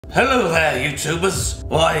Hello there, YouTubers!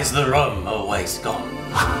 Why is the rum always gone?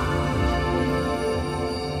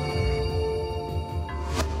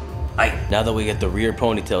 Hey. Now that we get the rear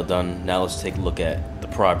ponytail done, now let's take a look at the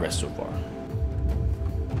progress so far.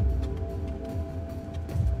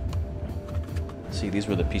 See, these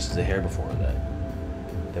were the pieces of hair before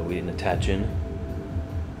that we didn't attach in.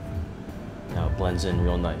 Now it blends in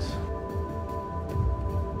real nice.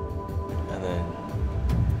 And then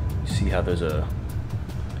you see how there's a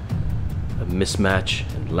mismatch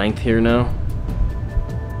in length here now.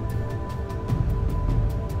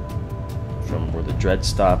 From where the dreads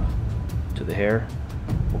stop to the hair.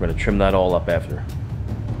 We're going to trim that all up after.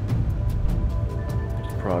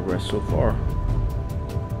 Progress so far.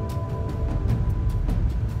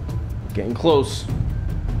 Getting close.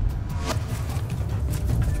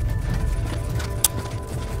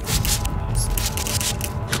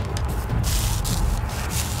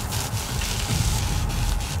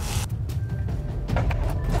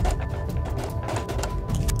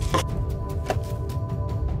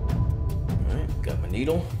 Got my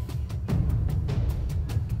needle.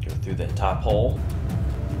 Go through that top hole.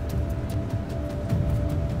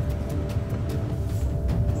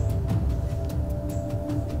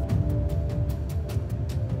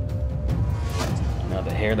 Now the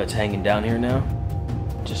hair that's hanging down here now,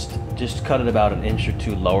 just cut it about an inch or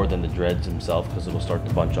two lower than the dreads themselves, because it will start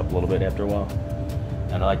to bunch up a little bit after a while.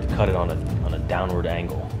 And I like to cut it on a downward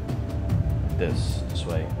angle, like this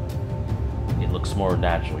way. It looks more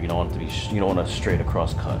natural. You don't want it to be. You don't want a straight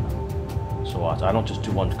across cut. So watch. I don't just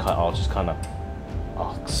do one cut. I'll just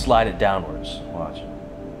I'll slide it downwards. Watch.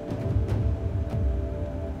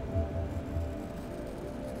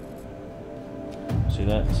 See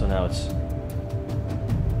that? So now it's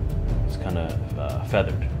kind of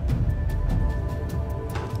feathered.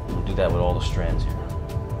 We'll do that with all the strands here.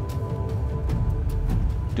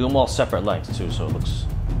 Do them all separate lengths too, so it looks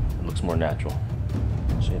more natural.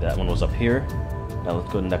 See, that one was up here. Now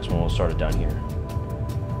let's go to the next one. We'll start it down here.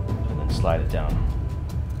 And then slide it down.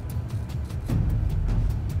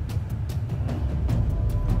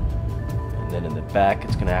 And then in the back,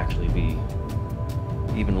 it's going to actually be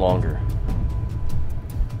even longer.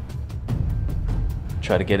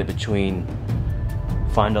 Try to get it between,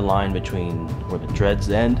 find a line between where the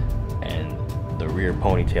dreads end and the rear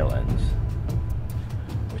ponytail ends,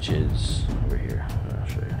 which is over here. I'll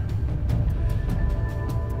show you.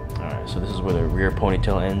 So this is where the rear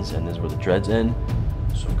ponytail ends and this is where the dreads end.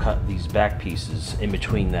 So cut these back pieces in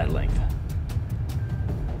between that length.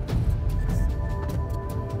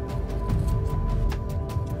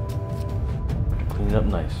 Clean it up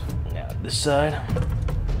nice. Now this side.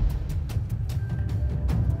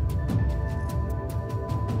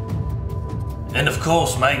 And of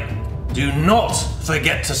course, mate, do not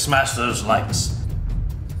forget to smash those likes.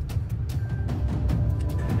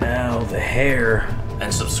 Now the hair.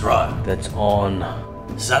 And subscribe. That's on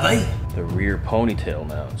Savvy? The rear ponytail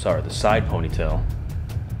now. Sorry, the side ponytail.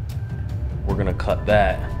 We're gonna cut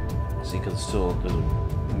that. See, because there's a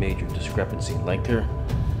major discrepancy in length here.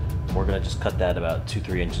 We're gonna just cut that about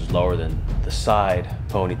 2-3 inches lower than the side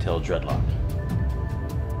ponytail dreadlock.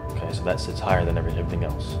 Okay, so that sits higher than everything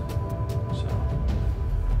else. So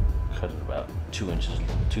cut it about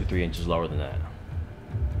 2-3 inches lower than that.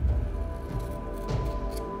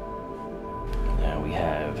 Now we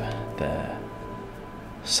have the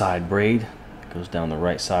side braid. It goes down the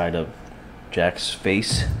right side of Jack's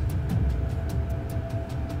face.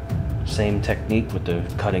 Same technique with the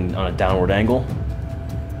cutting on a downward angle.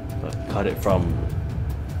 But cut it from,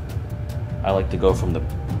 I like to go from the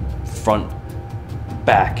front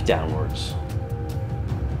back downwards.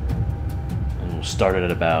 And we'll start it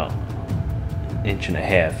at about 1.5 inches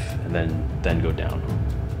and then go down.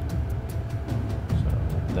 So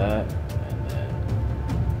like that.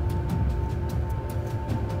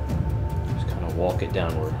 Walk it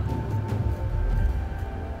downward.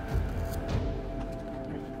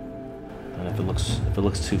 And if it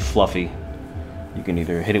looks too fluffy, you can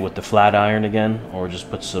either hit it with the flat iron again or just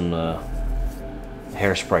put some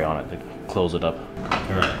hairspray on it to close it up.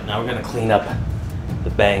 Alright, now we're gonna clean up the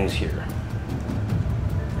bangs here.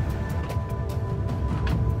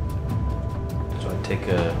 So I take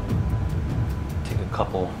a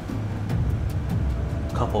couple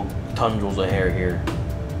tendrils of hair here.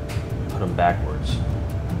 Put them backwards.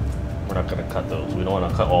 We're not going to cut those. We don't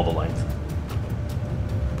want to cut all the length.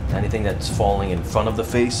 Anything that's falling in front of the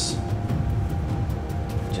face,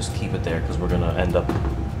 just keep it there because we're going to end up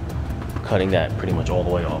cutting that pretty much all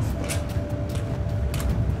the way off.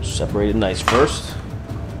 Separate it nice first.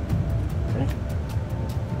 Okay.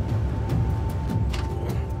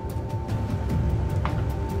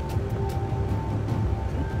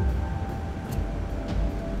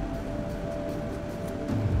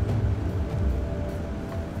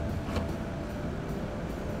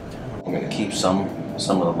 keep some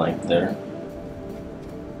of the length there.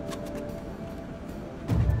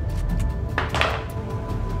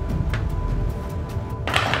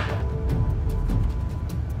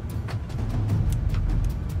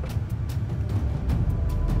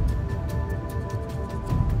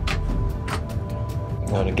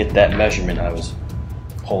 Now to get that measurement, I was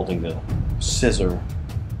holding the scissor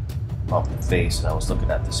off the face and I was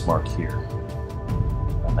looking at this mark here.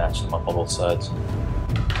 I matched them up on both sides.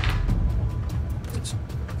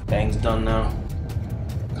 Bang's done now.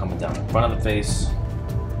 Coming down in front of the face.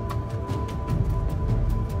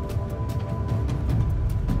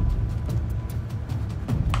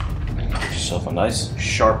 Get yourself a nice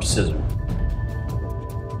sharp scissor.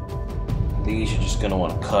 These you're just going to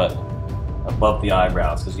want to cut above the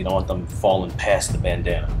eyebrows because you don't want them falling past the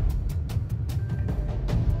bandana.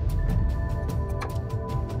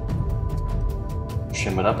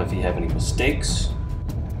 Trim it up if you have any mistakes.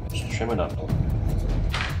 Just trim it up.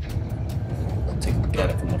 Take a look at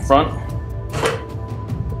it from the front.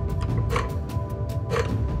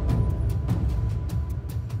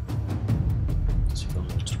 See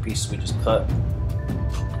those 2 pieces we just cut.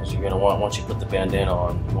 Because you're gonna want, once you put the bandana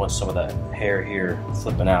on, you want some of that hair here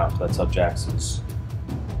flipping out. That's how Jack's is.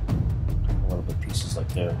 A little bit pieces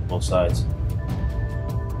like there on both sides.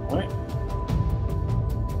 Alright.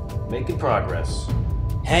 Making progress.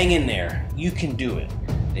 Hang in there. You can do it.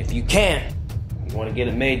 If you can't, you want to get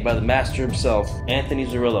it made by the master himself,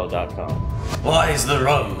 AnthonyZarrillo.com. Why is the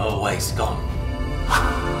rum always gone?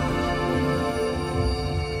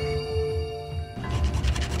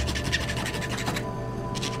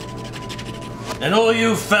 And all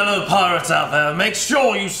you fellow pirates out there, make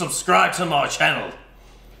sure you subscribe to my channel.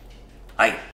 Hey.